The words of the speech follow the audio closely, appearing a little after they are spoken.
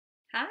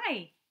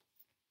Hi.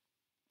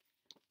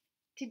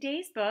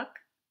 Today's book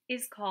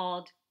is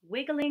called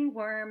Wiggling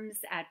Worms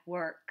at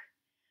Work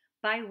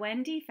by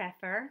Wendy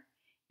Pfeffer,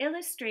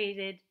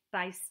 illustrated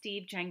by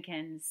Steve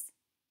Jenkins.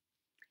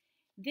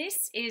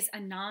 This is a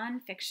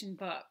nonfiction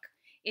book.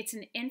 It's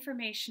an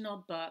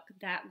informational book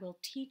that will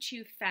teach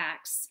you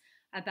facts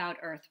about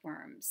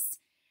earthworms.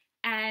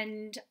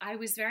 And I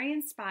was very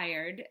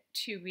inspired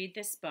to read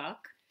this book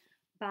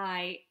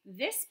by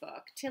this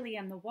book, Tilly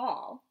and the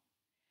Wall.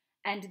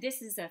 And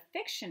this is a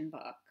fiction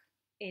book.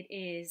 It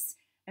is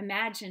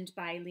imagined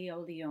by Leo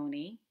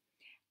Leone.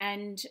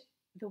 And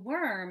the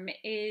worm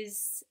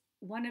is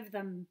one of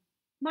the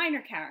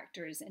minor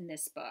characters in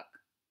this book.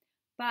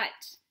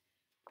 But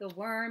the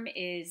worm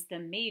is the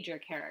major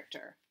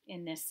character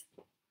in this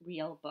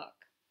real book.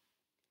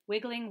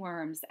 Wiggling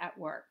Worms at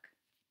Work.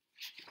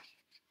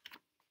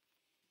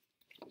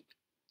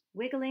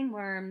 Wiggling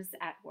Worms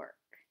at Work.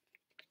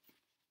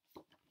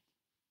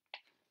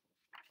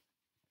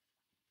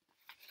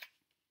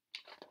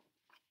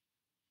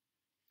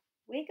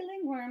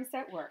 Wiggling Worms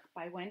at Work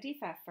by Wendy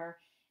Pfeffer,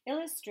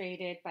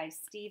 illustrated by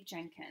Steve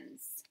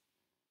Jenkins.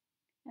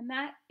 And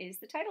that is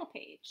the title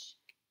page.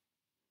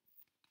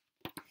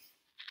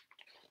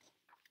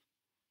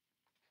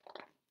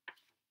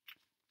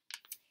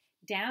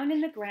 Down in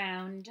the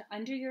ground,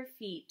 under your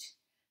feet,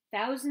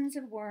 thousands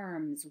of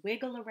worms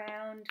wiggle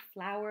around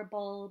flower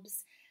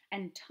bulbs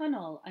and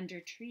tunnel under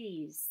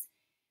trees.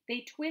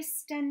 They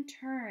twist and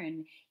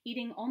turn,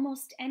 eating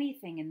almost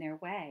anything in their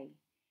way.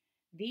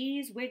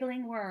 These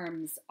wiggling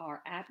worms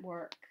are at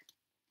work.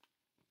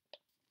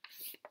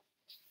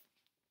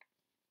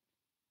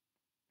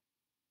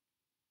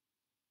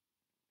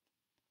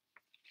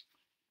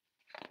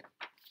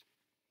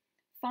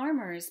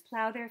 Farmers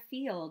plow their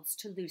fields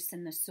to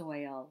loosen the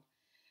soil.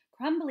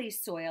 Crumbly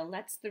soil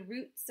lets the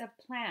roots of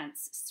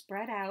plants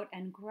spread out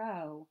and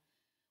grow.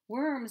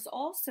 Worms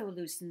also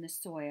loosen the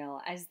soil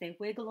as they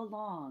wiggle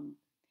along.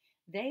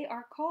 They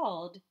are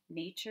called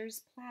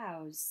nature's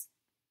plows.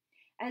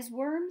 As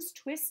worms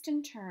twist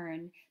and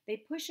turn, they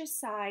push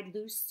aside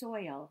loose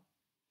soil.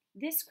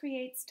 This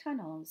creates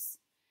tunnels.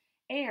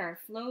 Air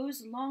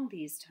flows along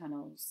these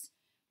tunnels.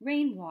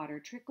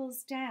 Rainwater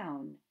trickles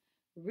down.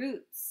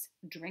 Roots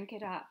drink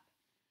it up.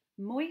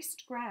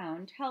 Moist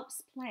ground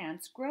helps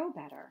plants grow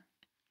better.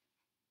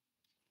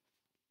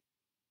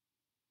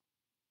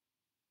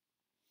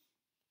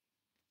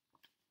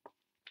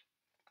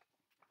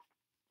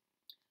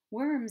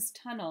 Worms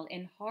tunnel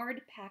in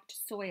hard-packed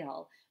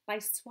soil by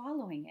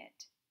swallowing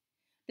it.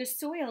 The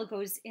soil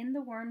goes in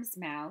the worm's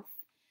mouth,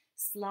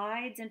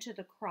 slides into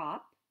the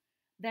crop,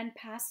 then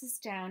passes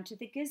down to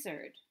the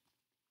gizzard.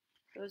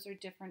 Those are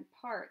different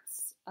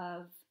parts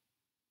of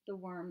the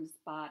worm's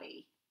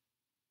body.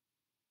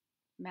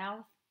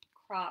 Mouth,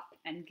 crop,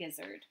 and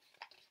gizzard.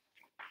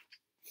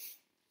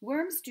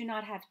 Worms do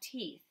not have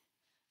teeth.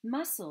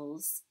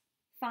 Muscles,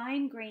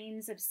 fine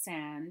grains of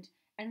sand,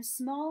 and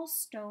small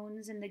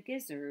stones in the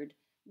gizzard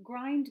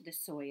grind the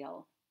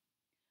soil.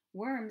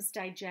 Worms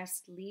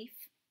digest leaf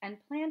and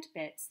plant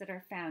bits that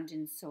are found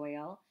in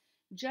soil,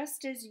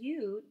 just as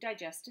you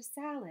digest a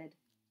salad.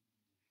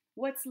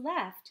 What's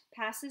left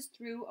passes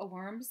through a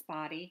worm's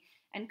body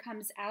and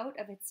comes out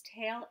of its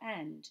tail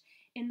end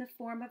in the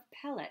form of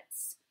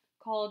pellets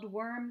called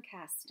worm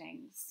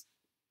castings.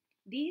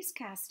 These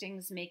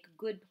castings make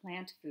good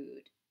plant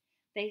food.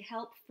 They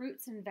help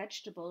fruits and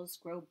vegetables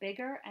grow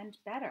bigger and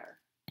better.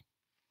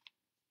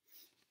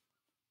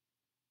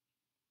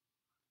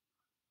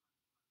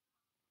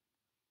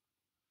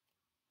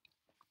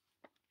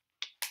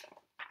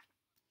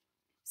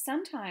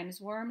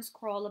 Sometimes worms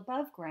crawl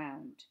above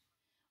ground.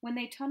 When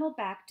they tunnel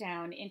back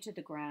down into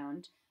the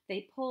ground,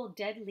 they pull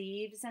dead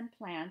leaves and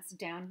plants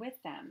down with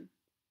them.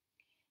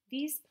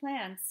 These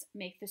plants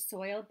make the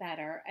soil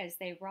better as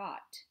they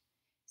rot.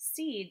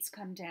 Seeds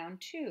come down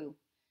too.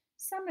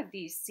 Some of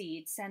these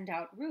seeds send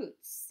out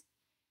roots.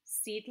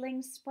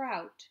 Seedlings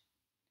sprout.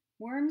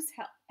 Worms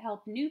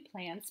help new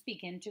plants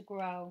begin to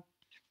grow.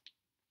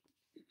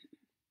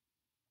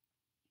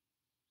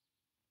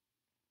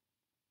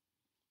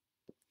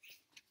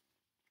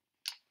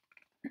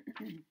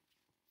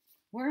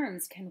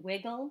 Worms can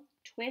wiggle,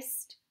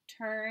 twist,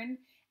 turn,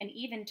 and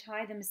even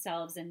tie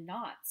themselves in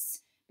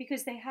knots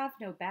because they have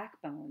no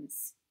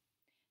backbones.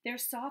 Their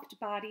soft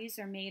bodies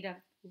are made of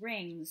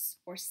rings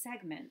or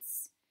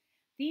segments.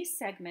 These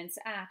segments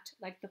act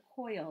like the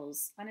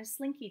coils on a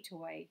slinky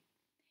toy.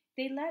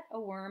 They let a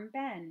worm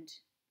bend.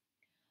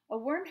 A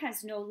worm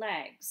has no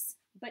legs,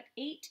 but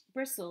 8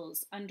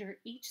 bristles under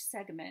each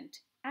segment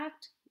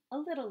act a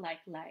little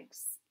like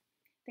legs.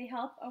 They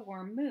help a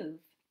worm move.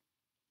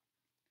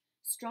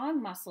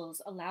 Strong muscles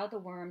allow the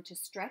worm to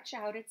stretch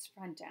out its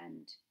front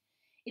end.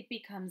 It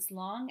becomes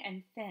long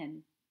and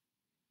thin.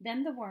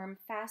 Then the worm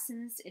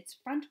fastens its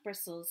front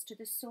bristles to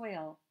the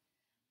soil.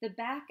 The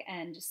back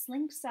end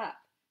slinks up,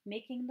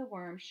 making the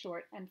worm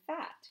short and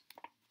fat.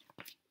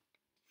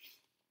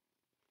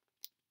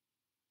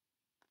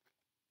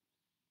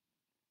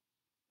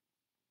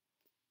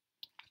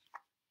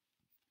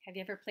 Have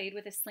you ever played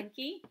with a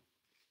slinky?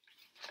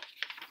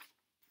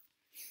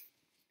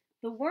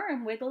 The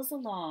worm wiggles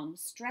along,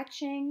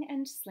 stretching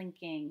and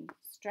slinking,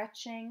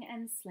 stretching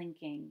and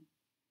slinking.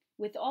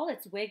 With all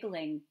its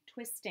wiggling,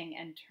 twisting,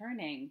 and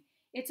turning,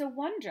 it's a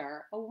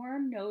wonder a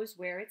worm knows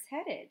where it's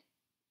headed.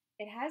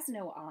 It has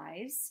no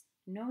eyes,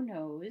 no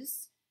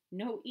nose,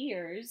 no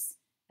ears,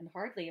 and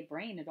hardly a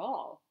brain at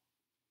all.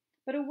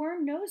 But a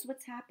worm knows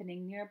what's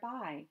happening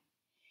nearby.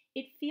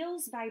 It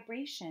feels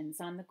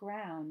vibrations on the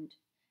ground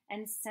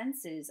and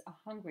senses a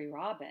hungry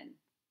robin.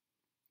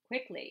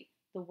 Quickly,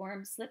 the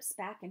worm slips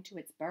back into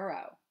its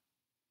burrow.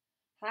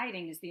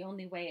 Hiding is the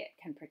only way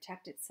it can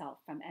protect itself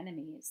from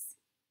enemies.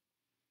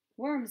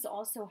 Worms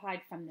also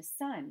hide from the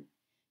sun.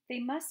 They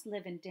must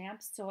live in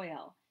damp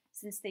soil,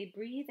 since they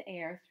breathe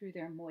air through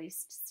their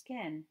moist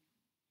skin.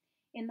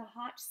 In the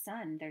hot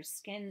sun, their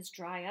skins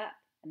dry up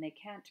and they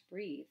can't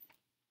breathe.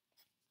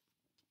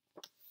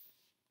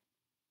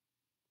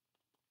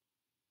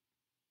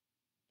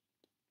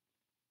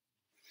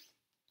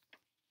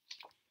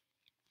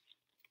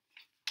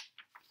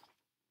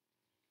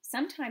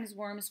 Sometimes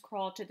worms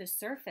crawl to the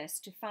surface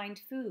to find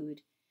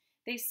food.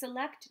 They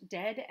select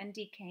dead and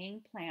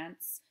decaying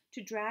plants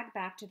to drag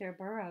back to their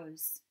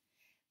burrows.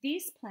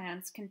 These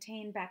plants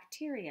contain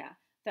bacteria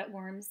that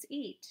worms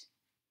eat.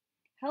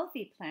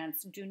 Healthy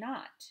plants do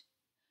not.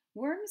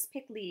 Worms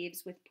pick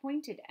leaves with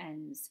pointed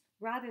ends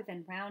rather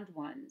than round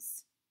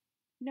ones.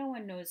 No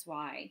one knows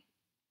why.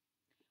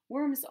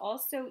 Worms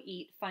also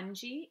eat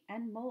fungi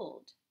and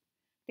mold.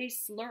 They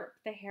slurp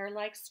the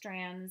hair-like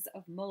strands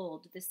of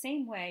mold the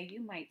same way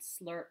you might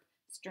slurp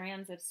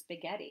strands of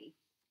spaghetti.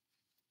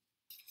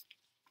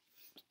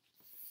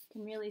 You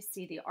can really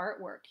see the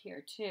artwork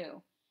here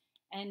too.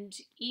 And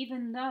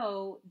even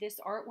though this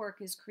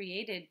artwork is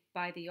created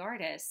by the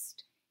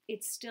artist,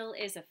 it still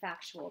is a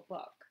factual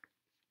book.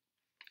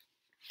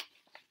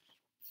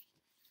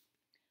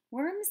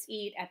 Worms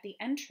eat at the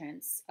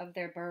entrance of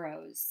their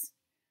burrows.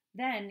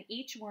 Then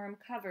each worm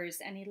covers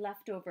any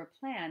leftover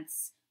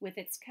plants with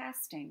its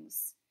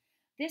castings.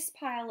 This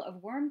pile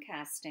of worm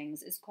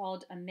castings is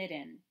called a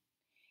midden.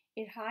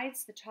 It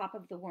hides the top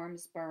of the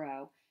worm's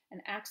burrow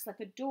and acts like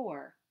a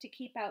door to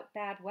keep out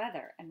bad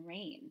weather and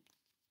rain.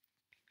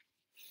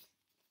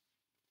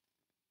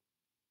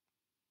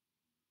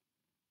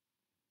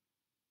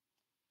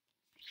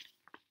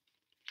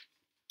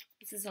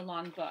 This is a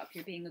long book.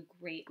 You're being a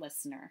great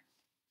listener.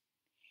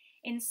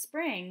 In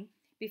spring,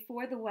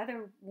 before the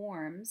weather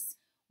warms,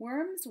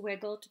 worms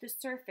wiggle to the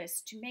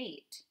surface to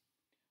mate.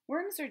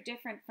 Worms are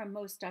different from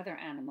most other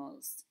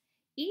animals.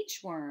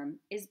 Each worm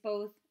is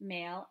both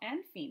male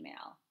and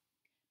female,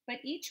 but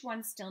each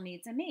one still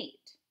needs a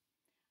mate.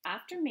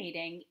 After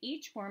mating,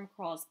 each worm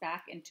crawls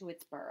back into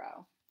its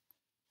burrow.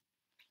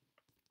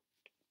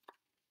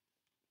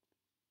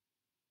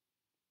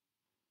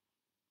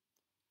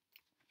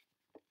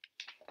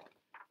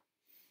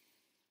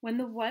 When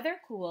the weather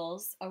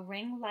cools, a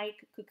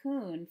ring-like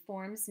cocoon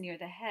forms near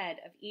the head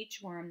of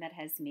each worm that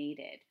has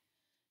mated.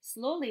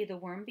 Slowly, the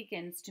worm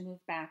begins to move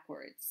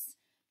backwards.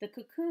 The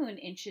cocoon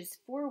inches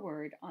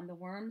forward on the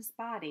worm's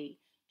body,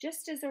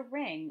 just as a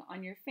ring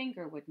on your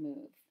finger would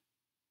move.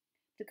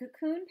 The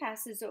cocoon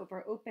passes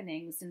over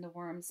openings in the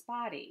worm's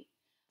body.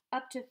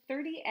 Up to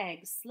 30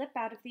 eggs slip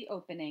out of the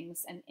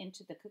openings and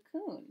into the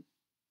cocoon.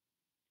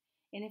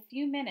 In a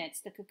few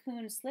minutes, the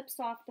cocoon slips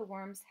off the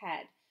worm's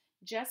head,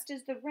 just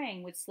as the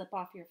ring would slip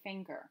off your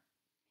finger.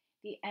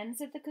 The ends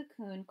of the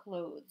cocoon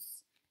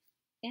close.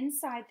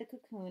 Inside the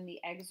cocoon, the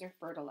eggs are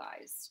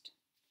fertilized.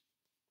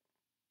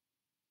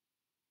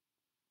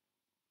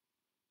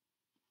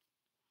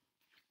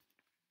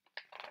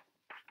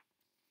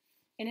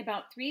 In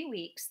about 3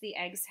 weeks, the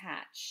eggs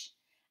hatch.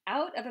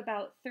 Out of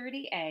about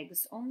 30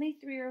 eggs, only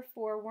 3 or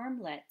 4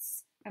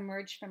 wormlets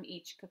emerge from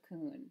each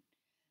cocoon.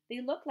 They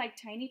look like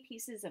tiny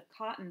pieces of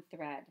cotton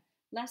thread,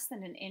 less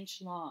than an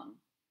inch long.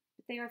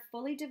 But they are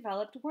fully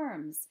developed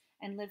worms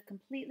and live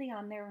completely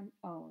on their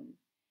own.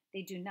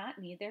 They do not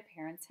need their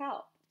parents'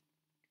 help.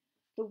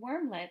 The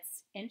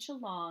wormlets inch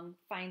along,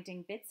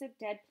 finding bits of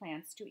dead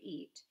plants to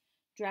eat,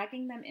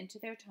 dragging them into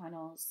their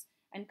tunnels,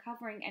 and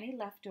covering any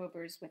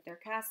leftovers with their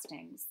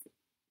castings.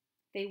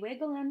 They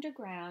wiggle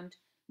underground,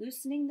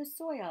 loosening the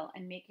soil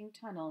and making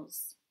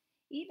tunnels.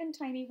 Even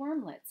tiny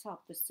wormlets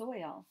help the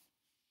soil.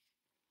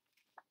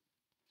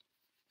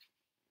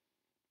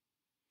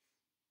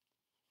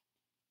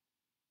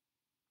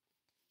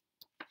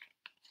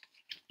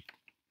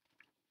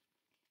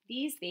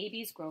 These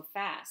babies grow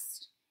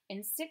fast.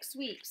 In 6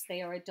 weeks,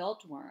 they are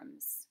adult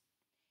worms.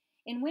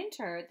 In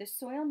winter, the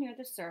soil near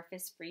the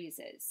surface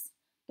freezes.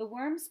 The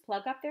worms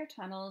plug up their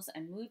tunnels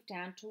and move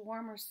down to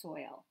warmer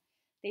soil.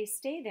 They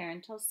stay there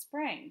until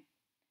spring.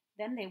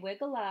 Then they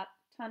wiggle up,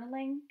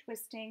 tunneling,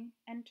 twisting,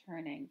 and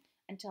turning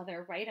until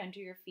they're right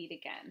under your feet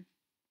again.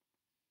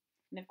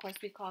 And of course,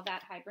 we call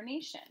that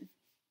hibernation.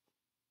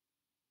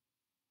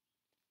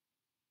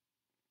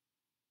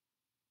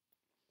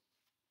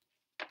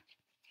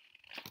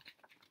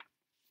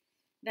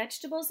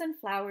 Vegetables and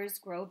flowers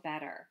grow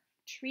better.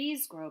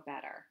 Trees grow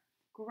better.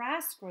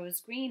 Grass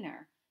grows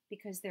greener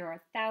because there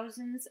are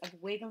thousands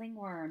of wiggling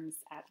worms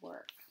at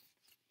work.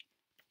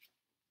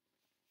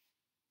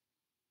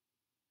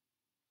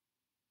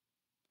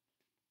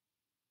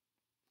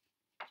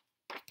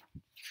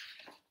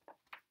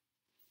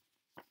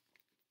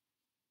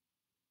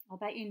 I'll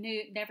bet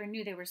you never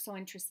knew they were so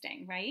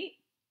interesting, right?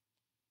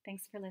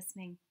 Thanks for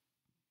listening.